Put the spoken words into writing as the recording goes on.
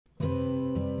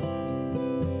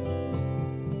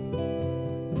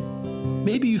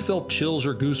Maybe you felt chills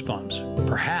or goosebumps.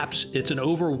 Perhaps it's an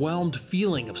overwhelmed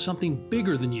feeling of something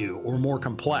bigger than you or more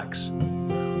complex.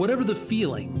 Whatever the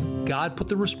feeling, God put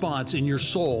the response in your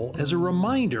soul as a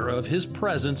reminder of His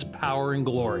presence, power, and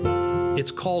glory.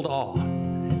 It's called awe,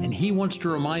 and He wants to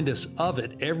remind us of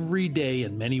it every day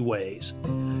in many ways.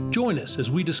 Join us as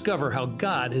we discover how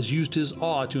God has used His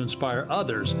awe to inspire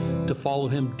others to follow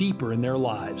Him deeper in their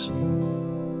lives.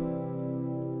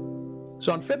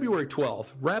 So on February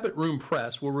 12th, Rabbit Room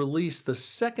Press will release the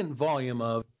second volume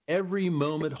of Every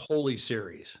Moment Holy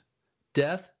series,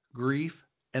 Death, Grief,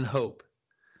 and Hope.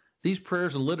 These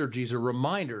prayers and liturgies are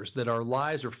reminders that our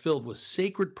lives are filled with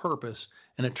sacred purpose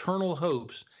and eternal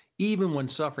hopes, even when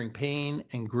suffering pain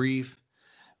and grief,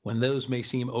 when those may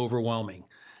seem overwhelming.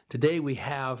 Today we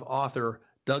have author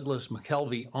Douglas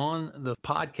McKelvey on the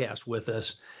podcast with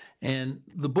us, and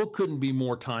the book couldn't be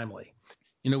more timely.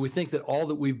 You know, we think that all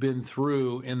that we've been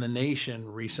through in the nation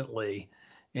recently,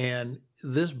 and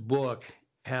this book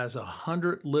has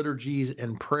 100 liturgies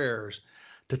and prayers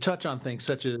to touch on things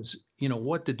such as,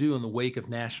 what to do in the wake of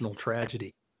national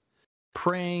tragedy,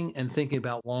 praying and thinking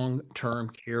about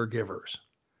long-term caregivers,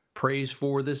 praise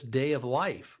for this day of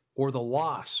life or the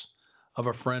loss of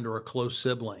a friend or a close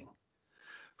sibling,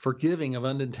 forgiving of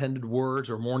unintended words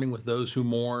or mourning with those who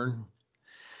mourn.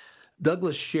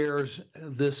 Douglas shares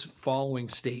this following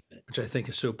statement, which I think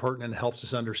is so pertinent and helps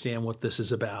us understand what this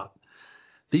is about.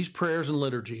 These prayers and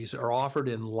liturgies are offered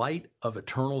in light of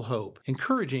eternal hope,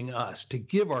 encouraging us to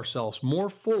give ourselves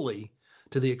more fully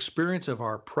to the experience of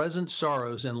our present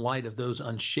sorrows in light of those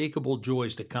unshakable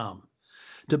joys to come,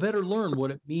 to better learn what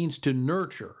it means to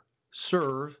nurture,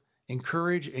 serve,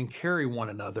 encourage, and carry one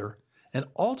another, and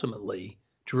ultimately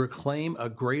to reclaim a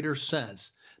greater sense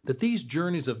that these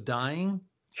journeys of dying,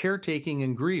 caretaking,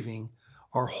 and grieving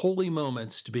are holy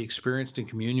moments to be experienced in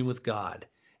communion with God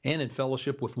and in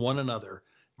fellowship with one another,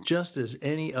 just as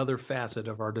any other facet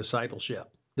of our discipleship.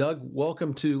 Doug,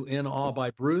 welcome to In Awe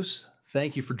by Bruce.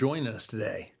 Thank you for joining us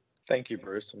today. Thank you,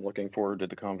 Bruce. I'm looking forward to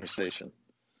the conversation.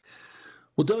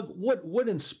 Well, Doug, what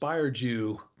inspired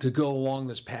you to go along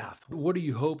this path? What are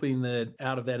you hoping that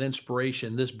out of that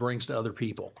inspiration this brings to other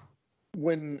people?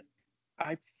 When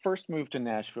I first moved to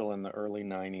Nashville in the early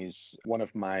 90s, one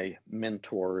of my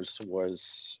mentors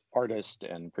was artist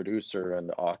and producer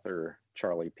and author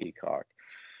Charlie Peacock.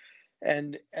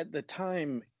 And at the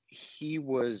time, he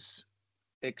was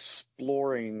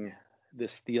exploring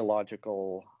this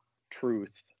theological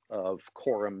truth of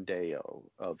coram Deo,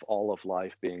 of all of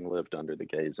life being lived under the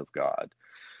gaze of God,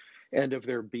 and of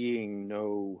there being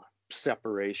no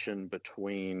separation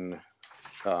between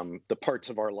the parts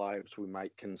of our lives we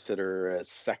might consider as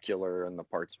secular and the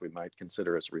parts we might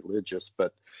consider as religious.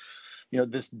 But,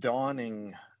 this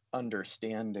dawning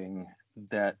understanding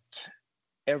that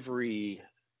every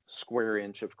square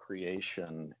inch of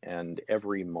creation and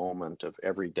every moment of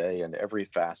every day and every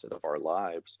facet of our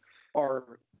lives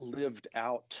are lived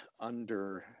out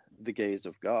under the gaze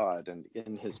of God and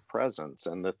in His presence,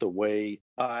 and that the way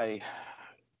I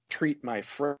treat my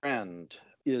friend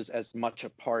is as much a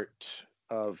part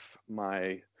of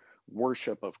my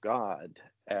worship of God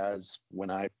as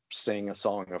when I sing a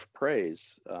song of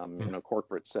praise in a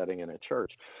corporate setting in a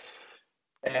church.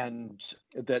 And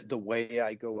that the way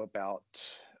I go about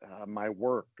my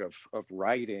work of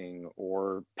writing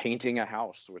or painting a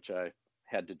house, which I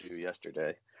had to do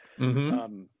yesterday,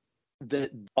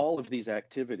 that all of these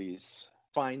activities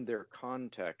find their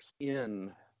context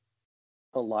in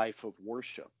a life of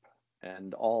worship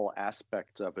and all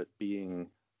aspects of it being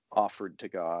offered to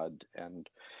God and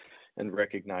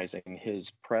recognizing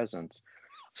His presence.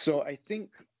 So I think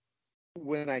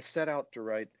when I set out to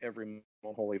write Every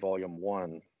Holy Volume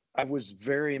 1, I was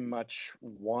very much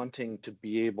wanting to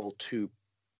be able to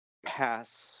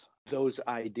pass those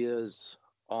ideas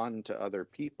on to other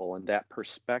people, and that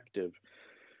perspective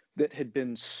that had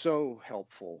been so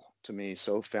helpful to me,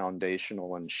 so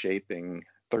foundational and shaping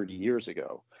 30 years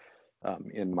ago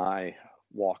in my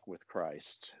walk with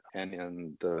Christ and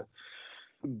in the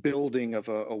building of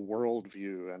a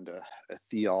worldview and a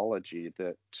theology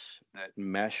that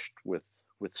meshed with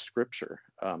Scripture,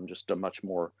 just a much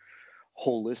more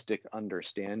holistic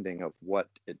understanding of what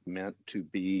it meant to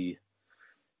be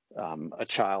a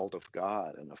child of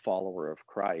God and a follower of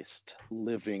Christ,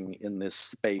 living in this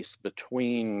space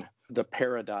between the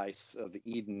paradise of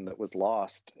Eden that was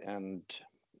lost and,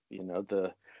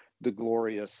 the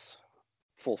glorious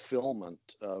fulfillment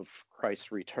of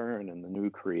Christ's return and the new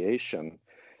creation,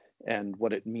 and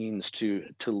what it means to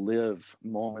live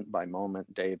moment by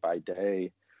moment, day by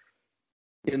day,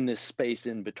 in this space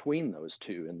in between those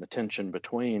two, in the tension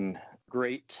between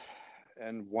great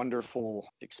and wonderful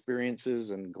experiences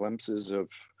and glimpses of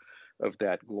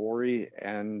that glory.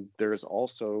 And there's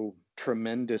also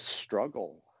tremendous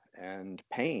struggle and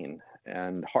pain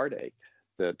and heartache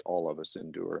that all of us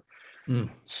endure. Mm.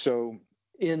 So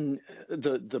in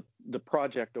the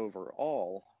project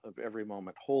overall of Every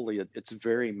Moment Holy, it's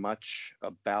very much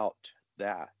about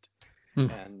that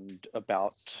and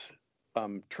about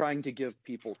trying to give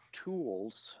people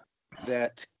tools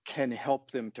that can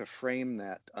help them to frame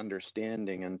that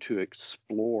understanding and to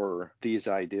explore these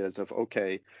ideas of,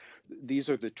 okay, these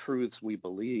are the truths we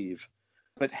believe,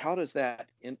 but how does that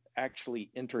actually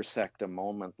intersect a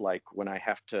moment like when I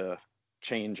have to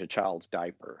change a child's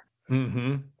diaper?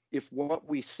 Mm-hmm. If what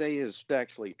we say is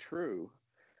actually true,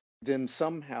 then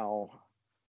somehow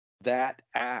that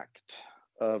act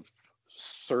of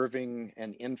serving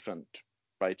an infant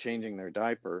by changing their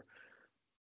diaper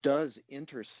does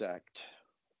intersect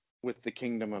with the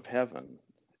kingdom of heaven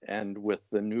and with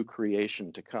the new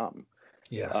creation to come.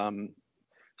 Yes.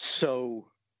 So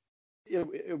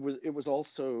it was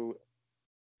also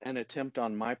an attempt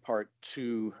on my part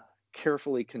to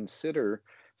carefully consider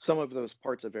some of those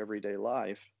parts of everyday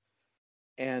life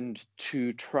and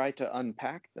to try to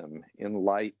unpack them in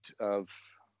light of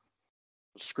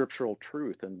scriptural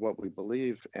truth and what we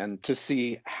believe, and to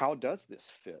see how does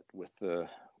this fit with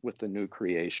the new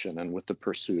creation and with the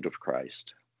pursuit of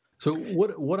Christ. So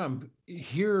what I'm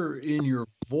hear in your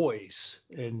voice,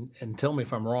 and tell me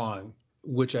if I'm wrong,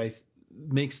 which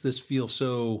makes this feel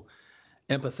so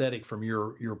empathetic from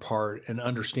your part and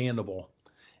understandable,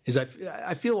 is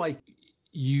I feel like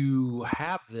you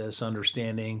have this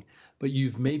understanding, but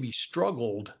you've maybe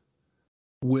struggled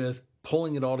with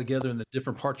pulling it all together in the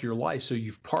different parts of your life. So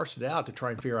you've parsed it out to try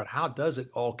and figure out how does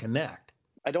it all connect.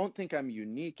 I don't think I'm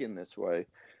unique in this way.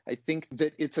 I think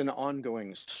that it's an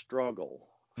ongoing struggle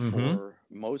Mm-hmm. for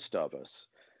most of us.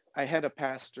 I had a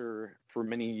pastor for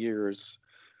many years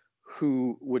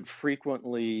who would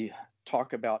frequently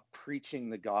talk about preaching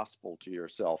the gospel to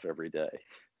yourself every day.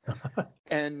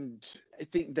 And I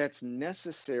think that's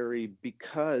necessary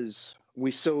because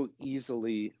we so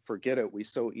easily forget it. We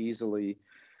so easily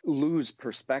lose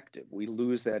perspective. We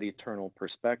lose that eternal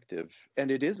perspective.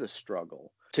 And it is a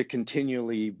struggle to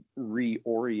continually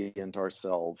reorient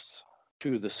ourselves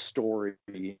to the story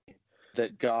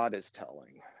that God is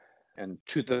telling and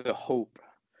to the hope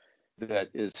that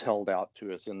is held out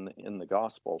to us in the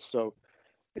gospel. So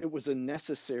it was a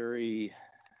necessary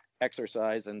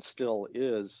exercise, and still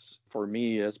is for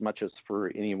me as much as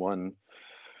for anyone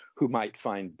who might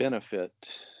find benefit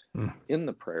in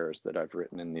the prayers that I've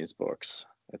written in these books,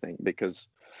 I think, because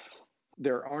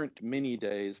there aren't many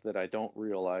days that I don't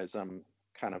realize I'm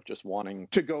kind of just wanting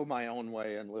to go my own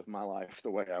way and live my life the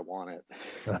way I want it,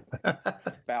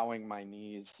 bowing my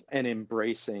knees and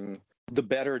embracing the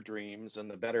better dreams and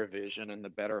the better vision and the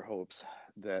better hopes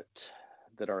that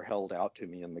are held out to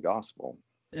me in the gospel.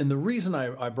 And the reason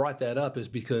I brought that up is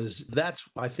because that's,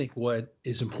 I think, what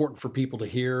is important for people to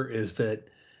hear is that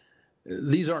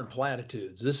these aren't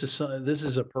platitudes. This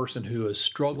is a person who is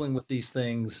struggling with these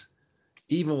things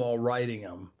even while writing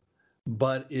them,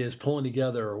 but is pulling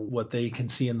together what they can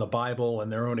see in the Bible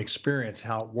and their own experience,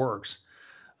 how it works.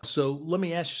 So let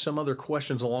me ask you some other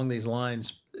questions along these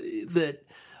lines that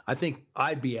I think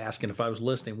I'd be asking if I was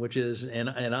listening, which is, and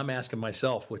I'm asking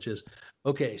myself, which is,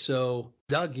 okay, so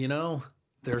Doug,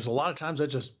 there's a lot of times I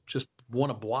just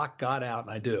want to block God out,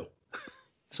 and I do.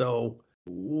 So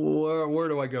where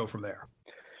do I go from there?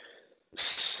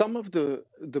 Some of the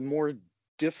more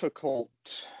difficult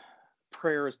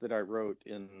prayers that I wrote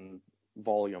in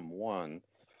volume 1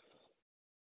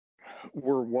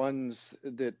 were ones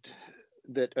that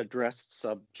addressed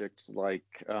subjects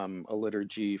like a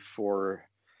liturgy for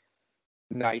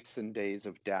nights and days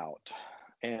of doubt,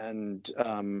 and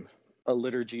a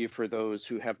liturgy for those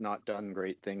who have not done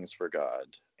great things for God,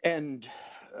 and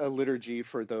a liturgy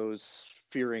for those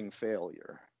fearing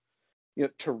failure.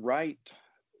 To write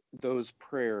those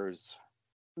prayers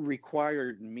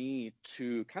required me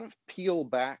to kind of peel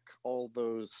back all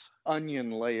those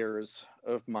onion layers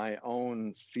of my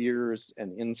own fears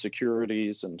and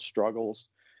insecurities and struggles.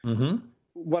 Mm-hmm.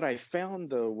 What I found,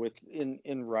 though,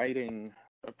 in writing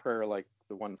a prayer like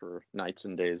the one for nights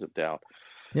and days of doubt,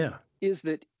 Yeah, is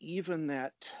that even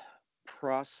that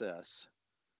process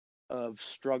of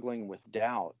struggling with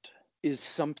doubt is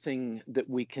something that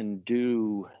we can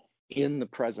do in the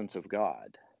presence of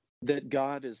God. That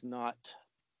God is not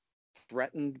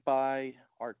threatened by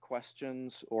our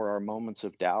questions or our moments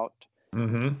of doubt.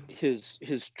 mm-hmm.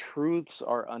 His truths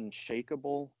are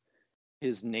unshakable.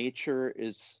 His nature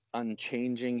is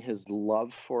unchanging. His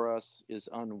love for us is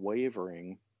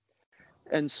unwavering.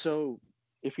 And so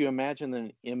if you imagine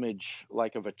an image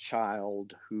like of a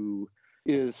child who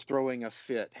is throwing a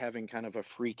fit, having kind of a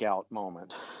freak out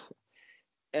moment,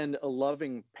 and a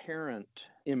loving parent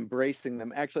embracing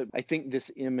them. Actually, I think this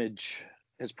image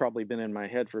has probably been in my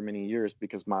head for many years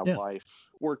because my Yeah. wife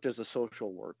worked as a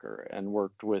social worker and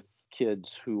worked with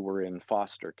kids who were in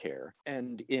foster care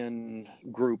and in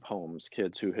group homes,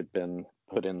 kids who had been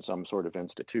put in some sort of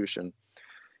institution.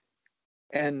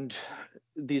 And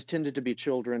these tended to be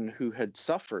children who had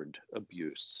suffered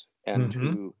abuse and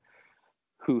Mm-hmm.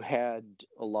 who had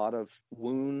a lot of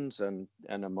wounds and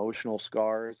emotional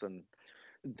scars, and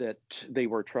that they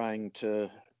were trying to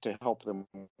help them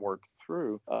work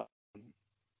through.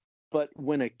 But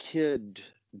when a kid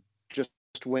just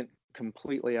went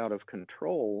completely out of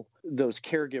control, those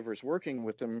caregivers working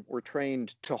with them were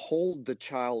trained to hold the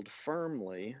child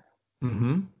firmly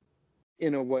Mm-hmm.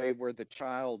 in a way where the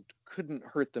child couldn't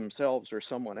hurt themselves or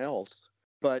someone else.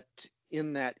 But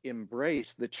in that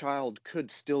embrace, the child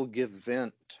could still give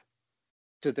vent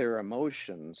to their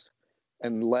emotions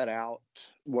and let out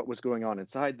what was going on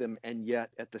inside them, and yet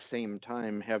at the same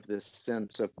time have this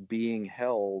sense of being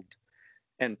held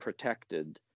and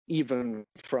protected, even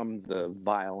from the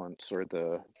violence or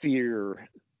the fear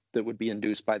that would be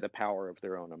induced by the power of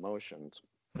their own emotions.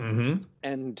 Mm-hmm.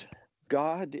 And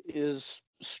God is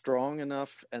strong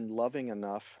enough and loving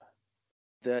enough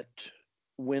that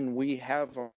when we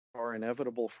have our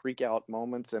inevitable freak out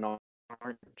moments and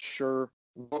aren't sure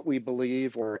what we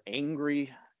believe, or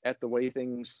angry at the way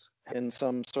things in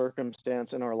some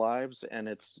circumstance in our lives, and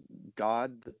it's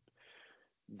God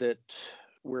that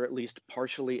we're at least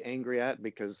partially angry at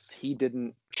because he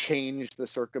didn't change the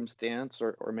circumstance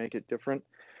or make it different,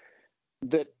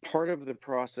 that part of the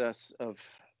process of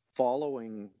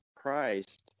following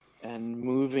Christ and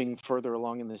moving further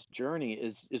along in this journey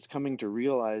is coming to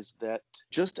realize that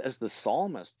just as the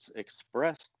psalmists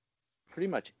expressed pretty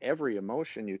much every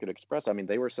emotion you could express. I mean,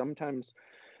 they were sometimes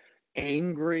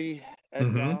angry at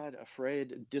Mm-hmm. God,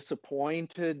 afraid,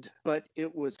 disappointed, but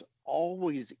it was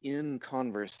always in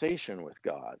conversation with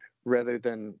God rather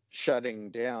than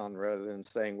shutting down, rather than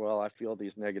saying, well, I feel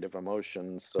these negative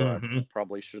emotions, so I Mm-hmm.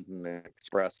 probably shouldn't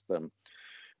express them.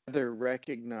 They're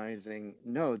recognizing,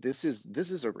 no, this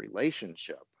is a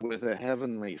relationship with a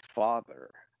heavenly Father,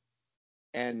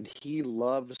 and he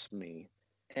loves me,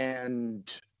 and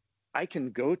I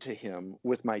can go to him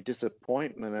with my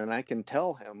disappointment and I can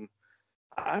tell him,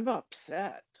 I'm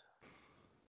upset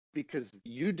because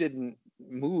you didn't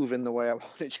move in the way I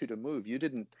wanted you to move. You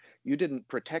didn't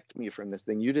protect me from this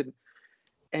thing. You didn't,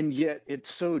 and yet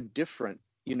it's so different,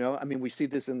 you know? I mean, we see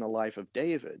this in the life of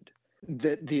David,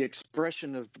 that the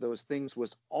expression of those things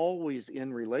was always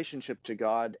in relationship to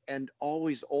God and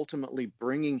always ultimately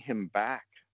bringing him back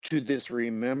to this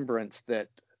remembrance that,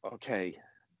 okay,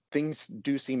 things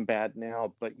do seem bad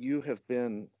now, but you have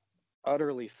been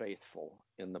utterly faithful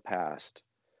in the past.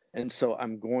 And so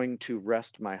I'm going to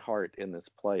rest my heart in this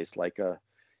place like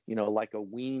like a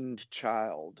weaned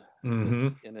child Mm-hmm.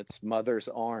 that's in its mother's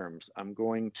arms. I'm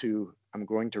going to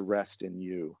rest in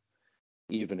you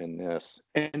even in this.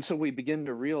 And so we begin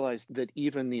to realize that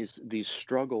even these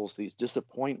struggles, these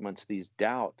disappointments, these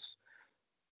doubts,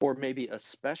 or maybe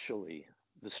especially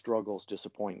the struggles,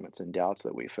 disappointments, and doubts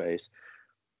that we face,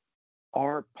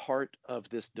 are part of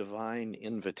this divine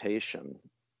invitation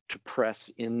to press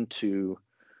into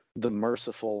the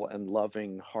merciful and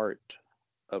loving heart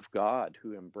of God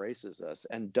who embraces us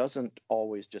and doesn't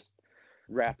always just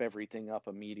wrap everything up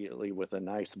immediately with a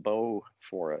nice bow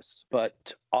for us,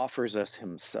 but offers us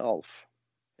himself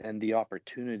and the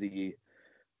opportunity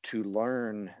to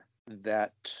learn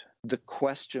that the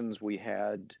questions we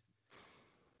had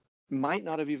might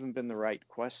not have even been the right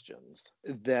questions,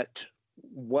 that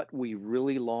what we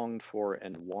really longed for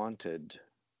and wanted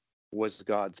was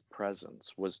God's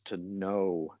presence, was to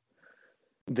know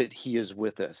that he is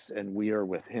with us and we are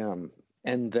with him,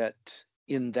 and that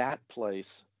in that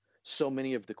place, so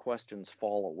many of the questions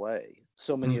fall away.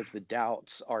 So many of the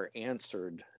doubts are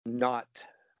answered not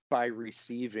by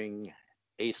receiving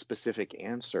a specific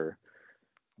answer,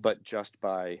 but just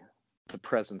by the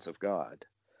presence of God.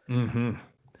 Mm-hmm.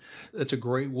 That's a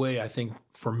great way, I think,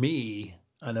 for me,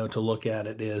 I know to look at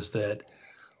it is that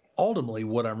ultimately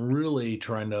what I'm really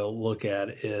trying to look at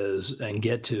is and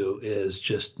get to is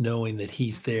just knowing that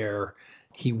he's there.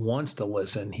 He wants to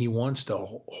listen. He wants to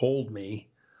hold me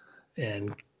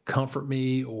and comfort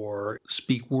me or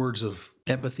speak words of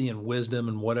empathy and wisdom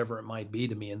and whatever it might be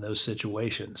to me in those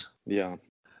situations. Yeah.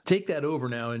 Take that over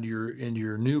now into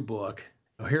your new book.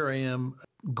 Here I am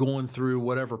going through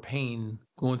whatever pain,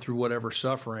 going through whatever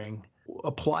suffering.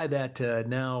 Apply that to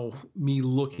now me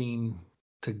looking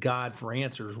to God for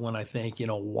answers when I think,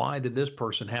 why did this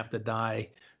person have to die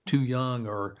too young,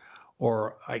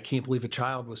 or I can't believe a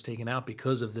child was taken out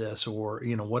because of this, or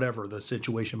whatever the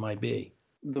situation might be.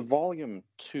 The volume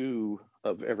 2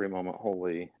 of Every Moment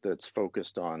Holy, that's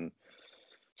focused on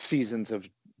seasons of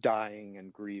dying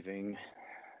and grieving,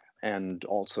 and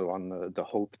also on the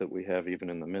hope that we have even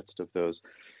in the midst of those.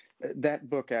 That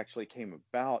book actually came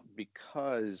about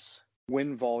because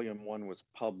when volume 1 was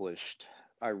published,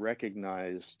 I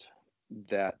recognized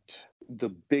that the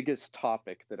biggest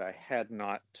topic that I had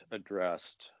not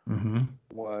addressed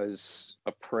was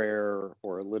a prayer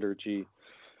or a liturgy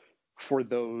for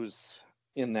those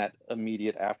in that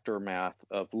immediate aftermath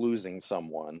of losing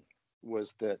someone.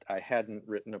 Was that I hadn't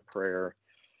written a prayer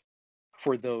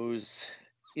for those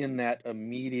in that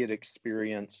immediate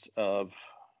experience of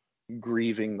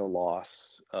grieving the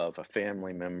loss of a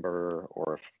family member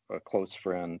or a close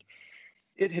friend.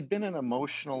 It had been an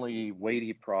emotionally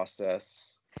weighty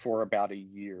process for about a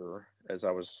year as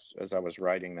I was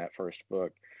writing that first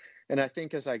book. And I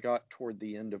think as I got toward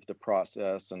the end of the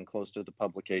process and close to the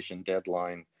publication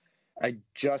deadline, I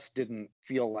just didn't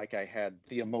feel like I had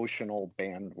the emotional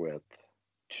bandwidth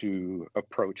to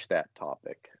approach that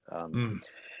topic.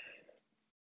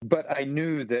 But I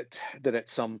knew that at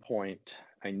some point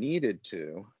I needed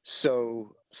to.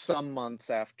 So some months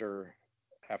after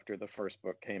the first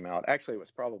book came out, actually it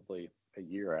was probably a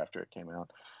year after it came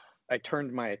out, I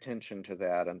turned my attention to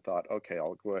that and thought, okay,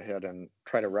 I'll go ahead and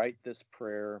try to write this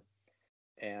prayer.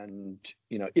 And,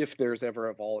 if there's ever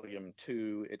a volume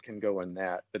 2, it can go in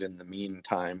that. But in the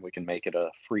meantime, we can make it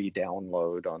a free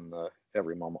download on the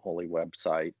Every Moment Holy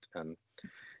website. And,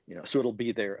 so it'll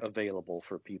be there available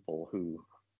for people who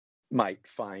might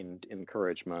find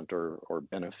encouragement or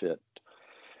benefit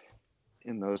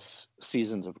in those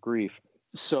seasons of grief.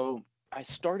 So I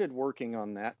started working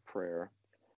on that prayer.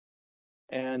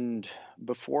 And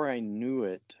before I knew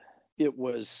it, it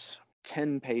was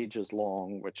 10 pages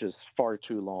long, which is far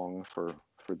too long for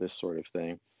this sort of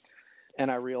thing. And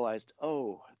I realized,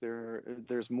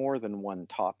 there's more than one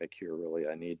topic here, really.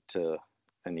 I need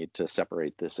to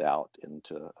separate this out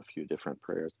into a few different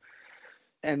prayers.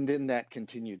 And then that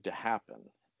continued to happen.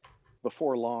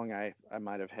 Before long, I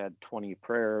might have had 20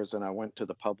 prayers, and I went to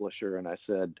the publisher and I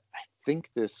said, I think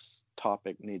this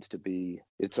topic needs to be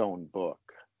its own book,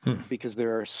 because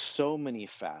there are so many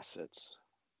facets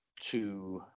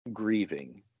to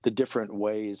grieving, the different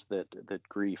ways that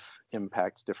grief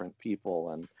impacts different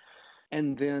people.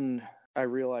 And then I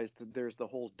realized that there's the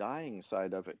whole dying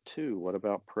side of it too. What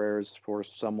about prayers for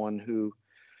someone who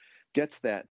gets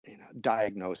that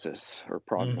diagnosis or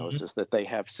prognosis that they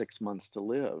have 6 months to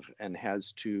live and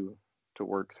has to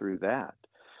work through that?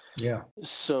 Yeah.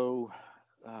 So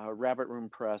Rabbit Room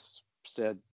Press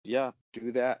said, yeah,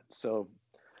 do that. So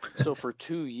for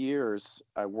 2 years,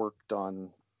 I worked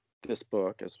on this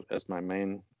book as my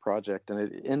main project, and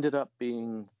it ended up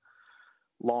being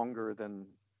longer than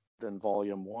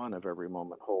volume 1 of Every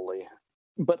Moment Holy.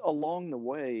 But along the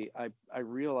way, I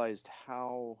realized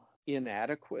how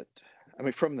inadequate,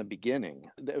 from the beginning.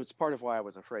 It was part of why I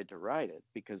was afraid to write it,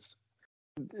 because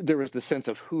there was the sense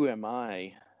of, who am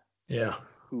I? Yeah.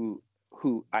 Who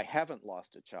I haven't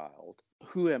lost a child.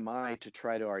 Who am I to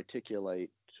try to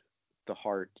articulate the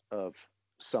heart of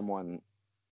someone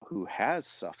who has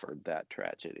suffered that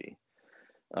tragedy,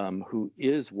 who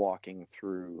is walking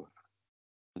through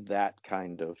that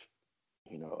kind of,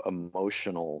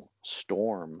 emotional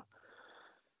storm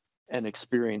and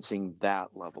experiencing that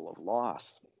level of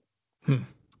loss.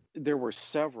 There were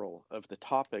several of the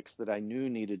topics that I knew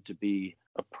needed to be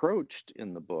approached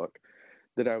in the book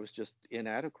that I was just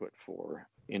inadequate for.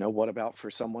 What about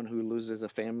for someone who loses a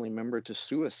family member to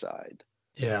suicide?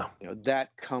 Yeah. That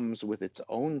comes with its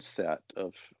own set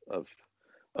of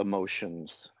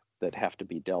emotions that have to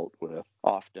be dealt with,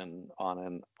 often on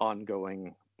an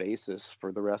ongoing basis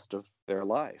for the rest of their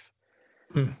life.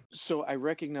 So I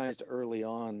recognized early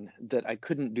on that I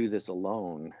couldn't do this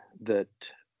alone, that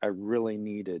I really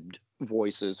needed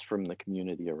voices from the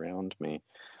community around me.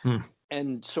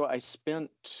 And so I spent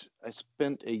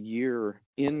a year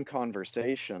in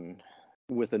conversation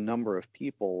with a number of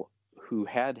people who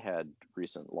had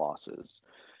recent losses,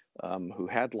 who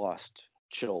had lost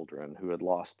children, who had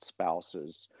lost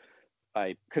spouses.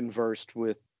 I conversed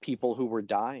with people who were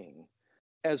dying.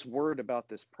 As word about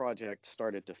this project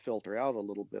started to filter out a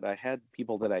little bit, I had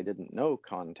people that I didn't know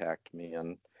contact me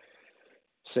and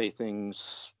say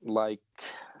things like,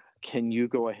 can you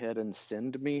go ahead and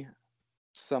send me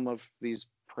some of these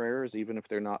prayers, even if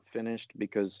they're not finished,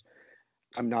 because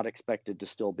I'm not expected to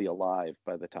still be alive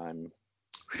by the time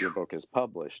your book is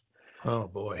published. Oh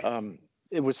boy.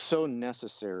 it was so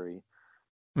necessary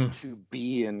Mm. to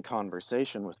be in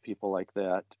conversation with people like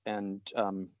that. And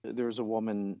there was a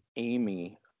woman,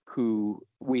 Amy, who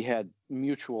we had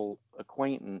mutual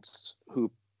acquaintance who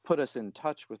put us in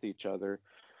touch with each other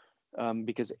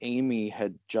because Amy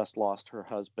had just lost her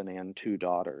husband and two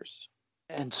daughters.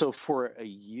 And so for a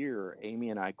year, Amy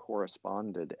and I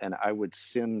corresponded, and I would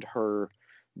send her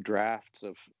drafts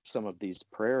of some of these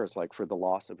prayers, like for the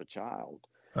loss of a child.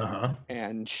 Uh-huh.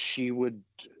 And she would,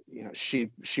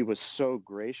 she was so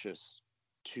gracious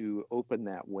to open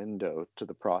that window to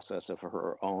the process of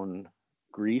her own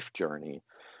grief journey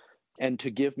and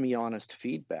to give me honest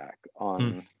feedback Mm.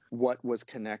 on what was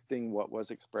connecting, what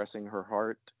was expressing her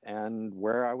heart, and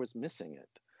where I was missing it,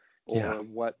 Yeah. or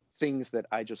what things that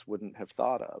I just wouldn't have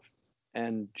thought of.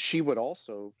 And she would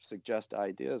also suggest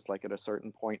ideas. Like at a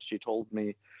certain point, she told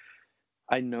me,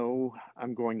 I know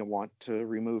I'm going to want to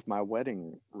remove my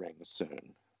wedding ring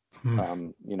soon.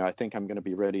 Mm. I think I'm going to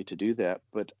be ready to do that,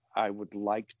 but I would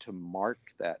like to mark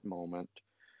that moment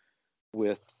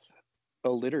with a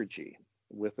liturgy,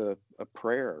 with a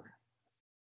prayer,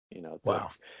 that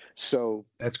Wow. so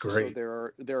That's so great.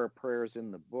 there are prayers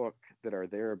in the book that are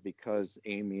there because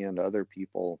Amy and other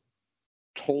people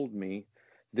told me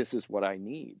this is what I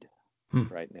need Mm.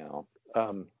 right now.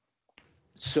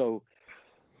 So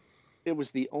it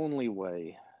was the only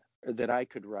way that I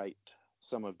could write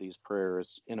some of these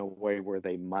prayers in a way where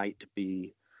they might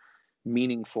be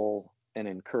meaningful and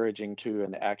encouraging to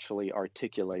and actually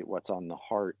articulate what's on the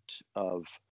heart of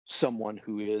someone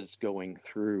who is going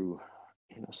through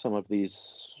some of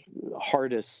these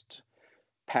hardest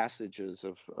passages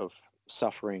of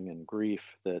suffering and grief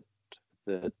that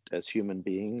as human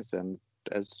beings and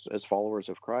as followers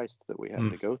of Christ that we have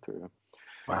Mm. to go through.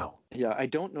 Wow. Yeah, I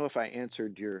don't know if I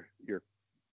answered your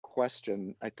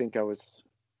question. I think I was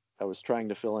trying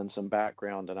to fill in some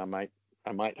background, and I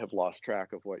might have lost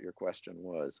track of what your question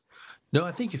was. No,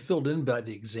 I think you filled in by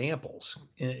the examples,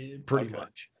 pretty Okay.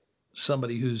 much.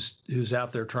 Somebody who's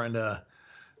out there trying to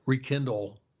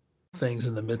rekindle things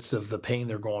in the midst of the pain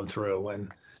they're going through,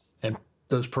 and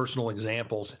those personal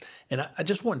examples. And I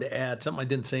just wanted to add something I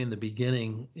didn't say in the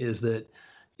beginning is that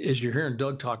as you're hearing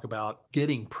Doug talk about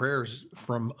getting prayers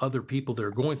from other people that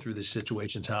are going through these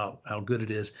situations, how good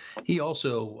it is. He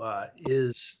also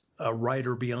is a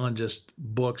writer beyond just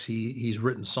books. He's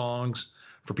written songs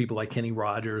for people like Kenny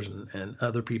Rogers and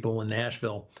other people in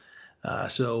Nashville.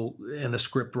 And a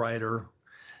script writer.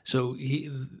 So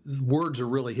words are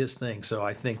really his thing. So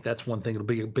I think that's one thing that'll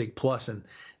be a big plus. And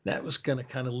that was going to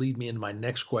kind of lead me into my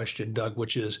next question, Doug,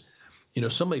 which is,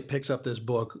 somebody picks up this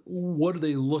book. What are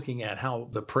they looking at? How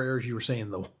the prayers you were saying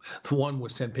the one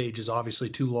was 10 pages, obviously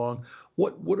too long.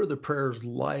 What are the prayers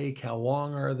like? How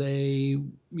long are they?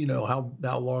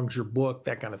 How long's your book?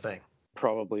 That kind of thing.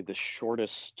 Probably the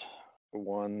shortest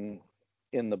one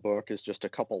in the book is just a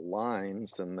couple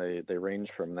lines, and they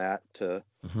range from that to,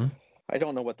 Mm-hmm. I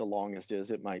don't know what the longest is.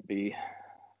 It might be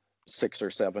 6 or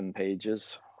 7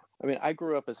 pages. I mean, I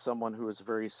grew up as someone who was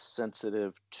very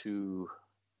sensitive to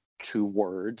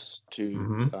words,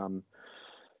 Mm-hmm.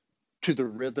 to the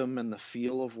rhythm and the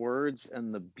feel of words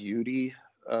and the beauty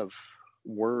of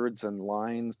words and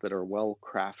lines that are well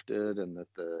crafted and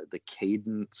that the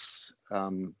cadence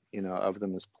of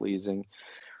them is pleasing.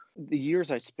 The years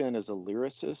I spent as a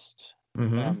lyricist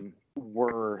Mm-hmm.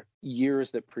 were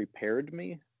years that prepared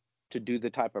me to do the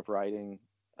type of writing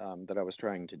that I was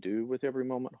trying to do with Every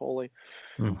Moment Holy,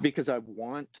 Mm. because I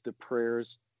want the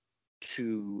prayers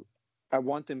I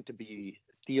want them to be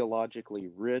theologically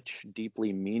rich,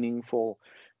 deeply meaningful.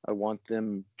 I want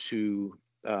them to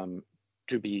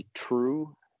be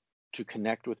true, to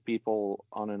connect with people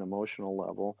on an emotional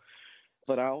level,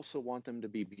 but I also want them to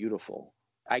be beautiful.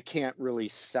 I can't really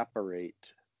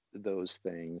separate those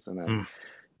things, and Mm.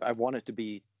 I want it to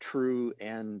be true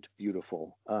and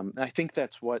beautiful. I think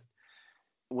that's what,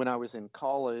 when I was in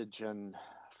college and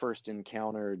first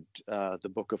encountered the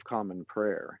Book of Common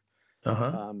Prayer,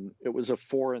 Uh-huh. it was a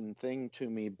foreign thing to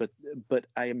me, but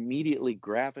I immediately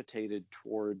gravitated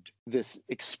toward this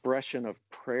expression of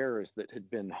prayers that had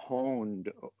been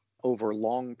honed over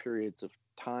long periods of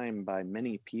time by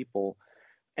many people,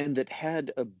 and that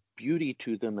had a beauty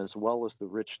to them as well as the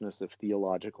richness of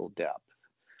theological depth.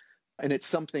 And it's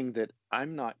something that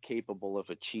I'm not capable of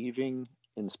achieving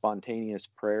in spontaneous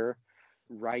prayer.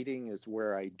 Writing is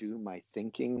where I do my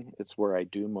thinking, it's where I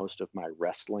do most of my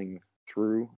wrestling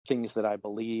through things that I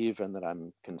believe and that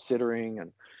I'm considering.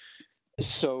 And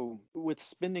so, with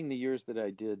spending the years that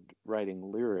I did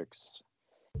writing lyrics,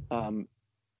 um,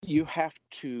 you have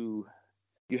to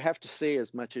say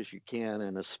as much as you can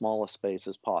in as small a space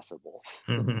as possible.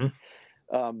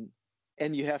 Mm-hmm. um,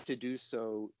 And you have to do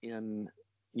so in,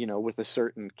 with a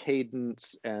certain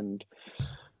cadence and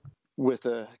with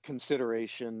a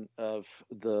consideration of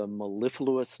the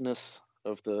mellifluousness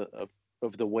of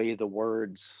the way the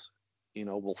words,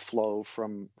 will flow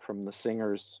from the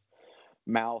singer's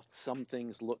mouth. Some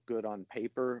things look good on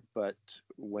paper, but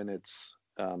when it's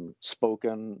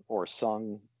spoken or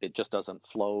sung, it just doesn't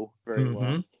flow very well.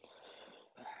 Mm-hmm.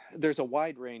 There's a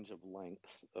wide range of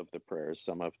lengths of the prayers.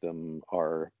 Some of them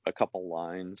are a couple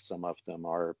lines, some of them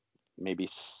are maybe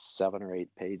 7 or 8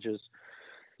 pages.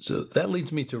 So that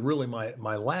leads me to really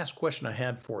my last question I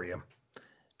had for you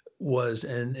was,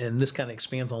 and this kind of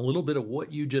expands on a little bit of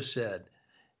what you just said.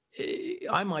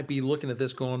 I might be looking at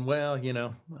this going, well,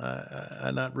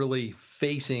 I'm not really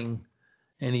facing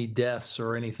any deaths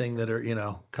or anything that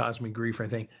are, cause me grief or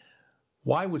anything.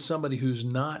 Why would somebody who's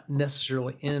not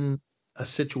necessarily in a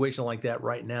situation like that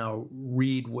right now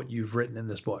read what you've written in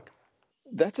this book?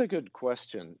 That's a good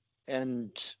question.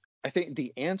 And I think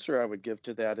the answer I would give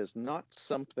to that is not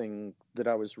something that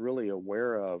I was really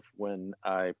aware of when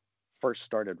I first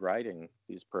started writing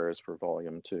these prayers for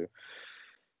volume 2.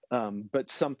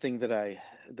 But something that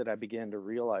I began to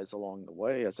realize along the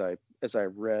way as I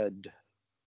read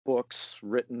books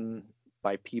written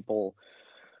by people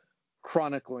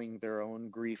chronicling their own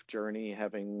grief journey,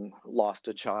 having lost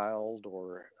a child,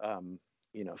 or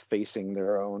facing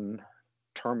their own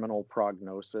terminal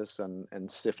prognosis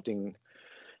and sifting,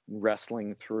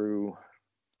 wrestling through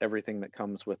everything that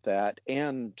comes with that,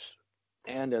 and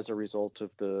as a result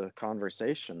of the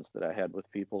conversations that I had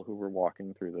with people who were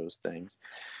walking through those things.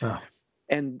 Oh.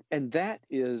 And that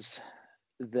is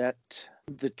that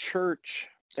the church,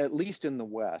 at least in the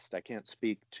West, I can't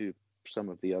speak to some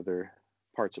of the other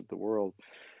parts of the world,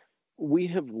 we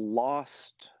have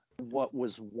lost what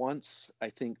was once, I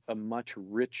think, a much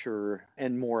richer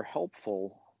and more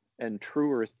helpful and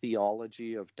truer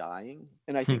theology of dying.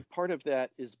 And I think part of that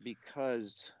is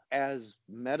because as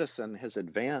medicine has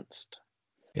advanced,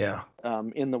 Yeah.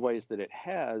 in the ways that it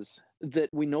has, that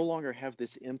we no longer have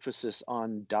this emphasis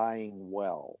on dying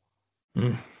well,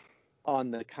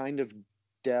 on the kind of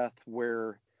death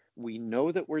where we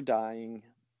know that we're dying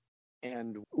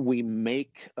and we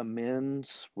make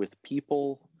amends with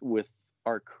people, with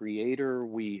our Creator.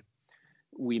 We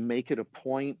make it a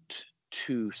point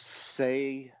to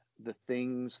say the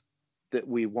things that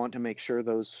we want to make sure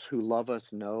those who love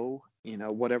us know.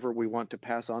 Whatever we want to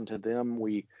pass on to them,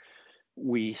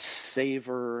 we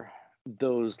savor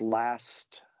those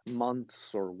last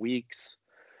months or weeks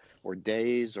or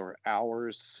days or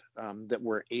hours that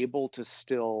we're able to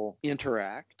still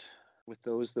interact with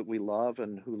those that we love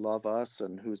and who love us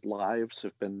and whose lives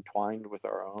have been twined with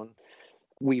our own.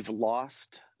 We've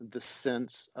lost the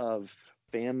sense of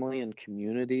family and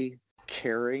community,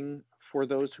 caring for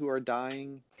those who are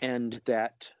dying, and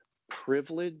that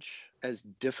privilege, as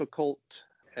difficult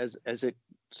as it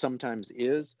sometimes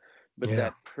is, but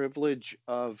that privilege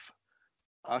of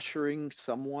ushering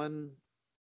someone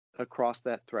across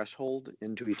that threshold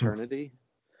into eternity.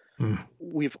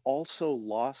 We've also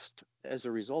lost, as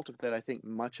a result of that, I think,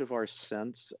 much of our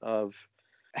sense of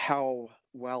how,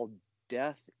 while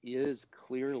death is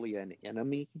clearly an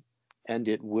enemy and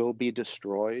it will be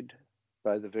destroyed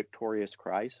by the victorious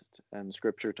Christ, and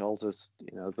Scripture tells us,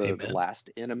 the last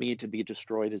enemy to be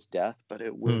destroyed is death, but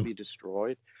it will be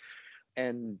destroyed.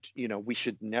 And, we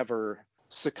should never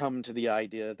succumb to the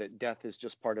idea that death is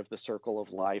just part of the circle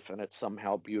of life and it's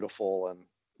somehow beautiful. And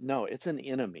no, it's an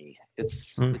enemy.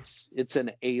 It's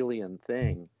an alien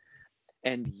thing.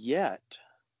 And yet,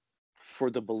 for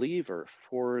the believer,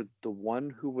 for the one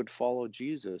who would follow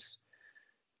Jesus,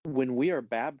 when we are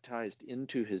baptized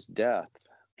into his death,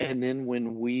 and then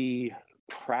when we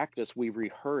practice, we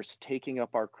rehearse taking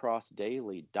up our cross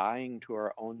daily, dying to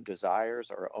our own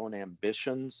desires, our own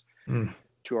ambitions,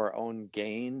 to our own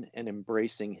gain, and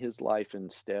embracing his life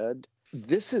instead,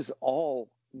 this is all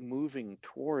moving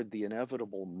toward the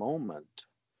inevitable moment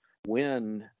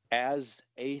when, as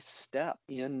a step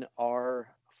in our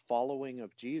following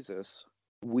of Jesus,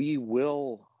 we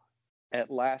will,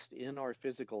 at last in our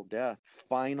physical death,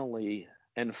 finally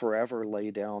and forever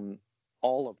lay down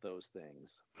all of those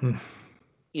things.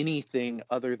 Anything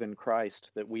other than Christ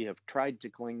that we have tried to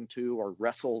cling to or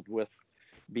wrestled with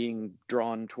being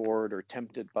drawn toward or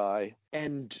tempted by.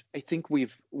 And I think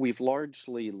we've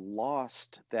largely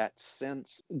lost that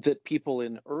sense that people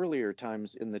in earlier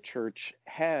times in the church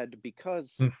had,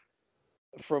 because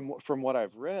from what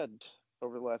I've read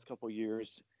over the last couple of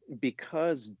years,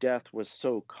 because death was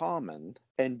so common,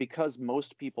 and because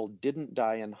most people didn't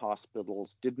die in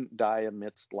hospitals, didn't die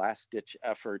amidst last-ditch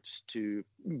efforts to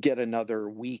get another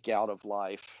week out of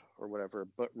life or whatever,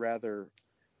 but rather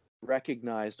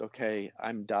recognized, okay,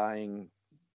 I'm dying.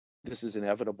 This is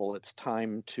inevitable. It's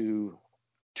time to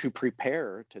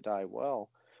prepare to die well.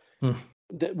 Hmm.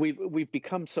 That we've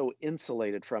become so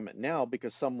insulated from it now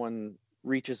because someone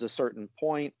reaches a certain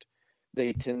point,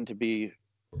 they tend to be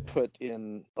put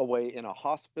away in a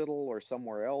hospital or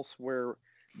somewhere else where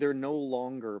they're no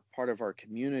longer part of our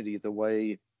community the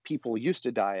way people used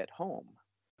to die at home.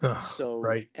 So,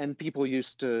 Right. and people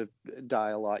used to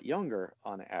die a lot younger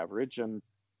on average. And,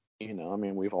 I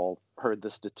mean, we've all heard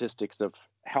the statistics of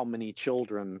how many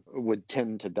children would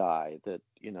tend to die, that,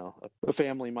 a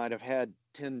family might have had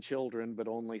 10 children, but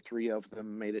only 3 of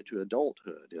them made it to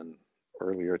adulthood in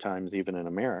earlier times, even in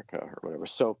America or whatever.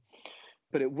 So,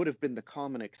 but it would have been the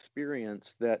common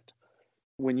experience that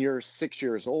when you're 6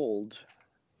 years old,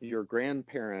 your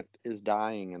grandparent is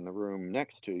dying in the room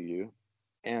next to you,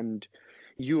 and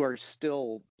you are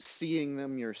still seeing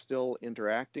them, you're still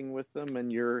interacting with them,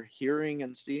 and you're hearing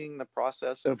and seeing the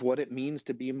process of what it means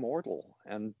to be mortal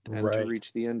and to Right.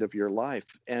 reach the end of your life.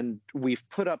 And we've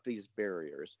put up these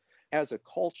barriers as a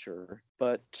culture,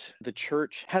 but the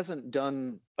church hasn't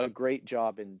done a great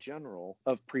job in general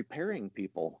of preparing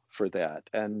people for that.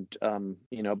 And,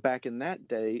 back in that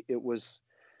day,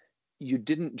 you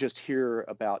didn't just hear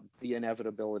about the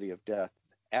inevitability of death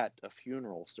at a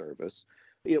funeral service.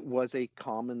 It was a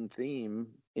common theme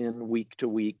in week to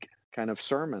week kind of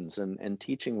sermons and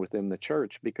teaching within the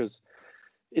church, because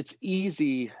it's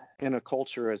easy in a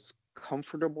culture as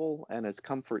comfortable and as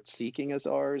comfort seeking as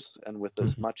ours, and with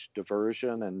as Mhm. much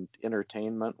diversion and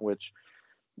entertainment, which,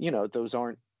 those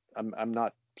aren't, I'm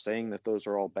not saying that those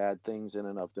are all bad things in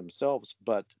and of themselves,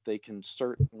 but they can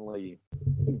certainly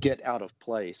get out of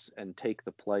place and take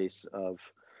the place of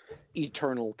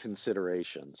eternal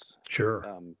considerations. Sure.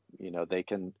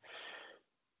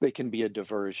 They can be a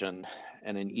diversion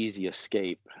and an easy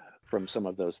escape from some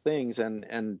of those things,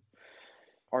 and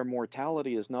our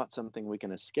mortality is not something we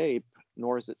can escape,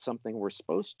 nor is it something we're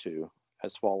supposed to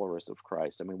as followers of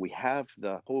Christ. I mean, we have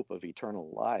the hope of eternal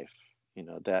life.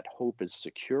 That hope is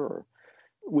secure.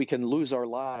 We can lose our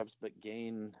lives but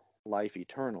gain life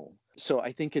eternal. So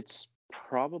I think it's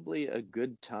probably a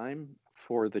good time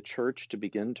for the church to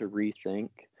begin to rethink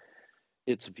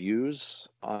its views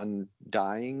on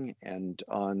dying and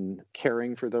on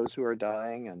caring for those who are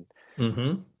dying,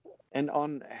 Hmm. and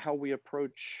on how we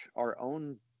approach our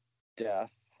own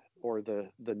death, or the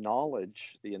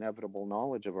knowledge, the inevitable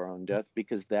knowledge of our own death,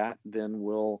 because that then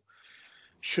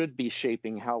should be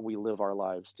shaping how we live our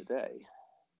lives today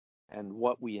and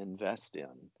what we invest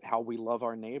in, how we love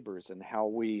our neighbors, and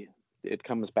it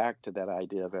comes back to that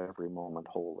idea of every moment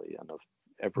holy, and of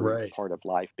every Right. part of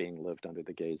life being lived under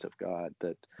the gaze of God,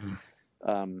 that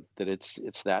Mm. that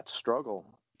it's that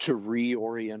struggle to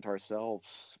reorient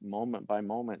ourselves moment by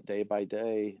moment, day by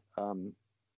day,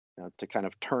 to kind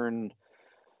of turn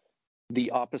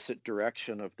the opposite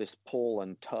direction of this pull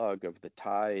and tug of the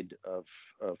tide of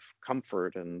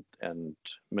comfort and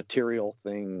material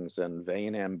things and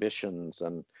vain ambitions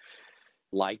and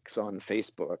likes on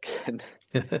Facebook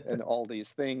and all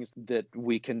these things that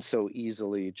we can so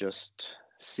easily just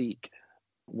seek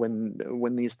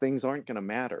when these things aren't going to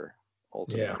matter Yeah.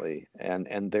 ultimately,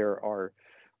 and there are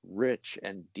rich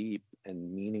and deep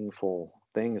and meaningful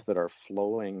things that are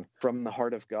flowing from the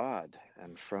heart of God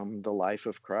and from the life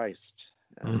of Christ,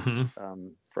 and Hmm.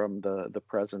 from the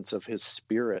presence of His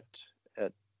Spirit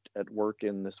at work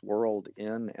in this world,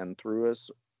 in and through us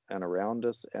and around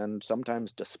us, and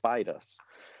sometimes despite us.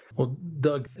 Well,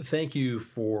 Doug, thank you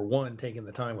for taking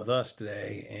the time with us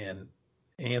today and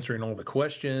answering all the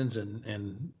questions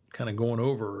and kind of going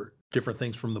over different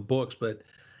things from the books. But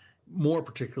more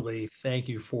particularly, thank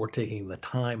you for taking the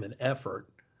time and effort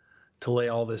to lay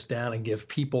all this down and give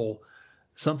people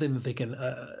something that they can,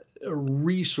 a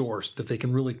resource that they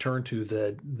can really turn to,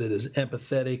 that is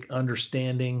empathetic,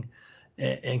 understanding,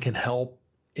 and can help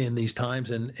in these times.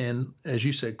 And as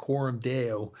you said, Coram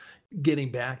Deo,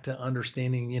 getting back to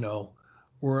understanding,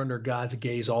 we're under God's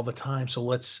gaze all the time. So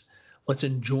let's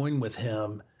join with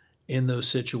Him in those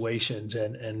situations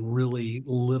and really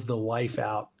live the life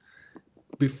out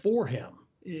before Him,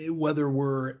 whether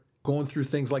we're going through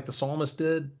things like the psalmist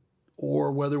did,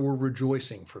 or whether we're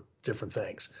rejoicing for different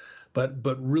things.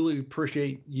 But really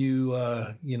appreciate you,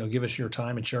 give us your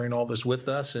time and sharing all this with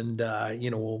us. And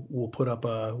we'll put up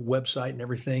a website and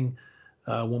everything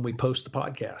when we post the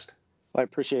podcast. I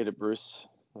appreciate it, Bruce.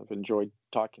 I've enjoyed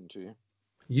talking to you.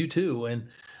 You too. And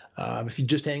if you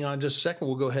just hang on just a second,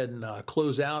 we'll go ahead and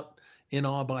close out In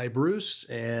Awe by Bruce.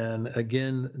 And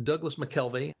again, Douglas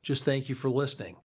McKelvey, just thank you for listening.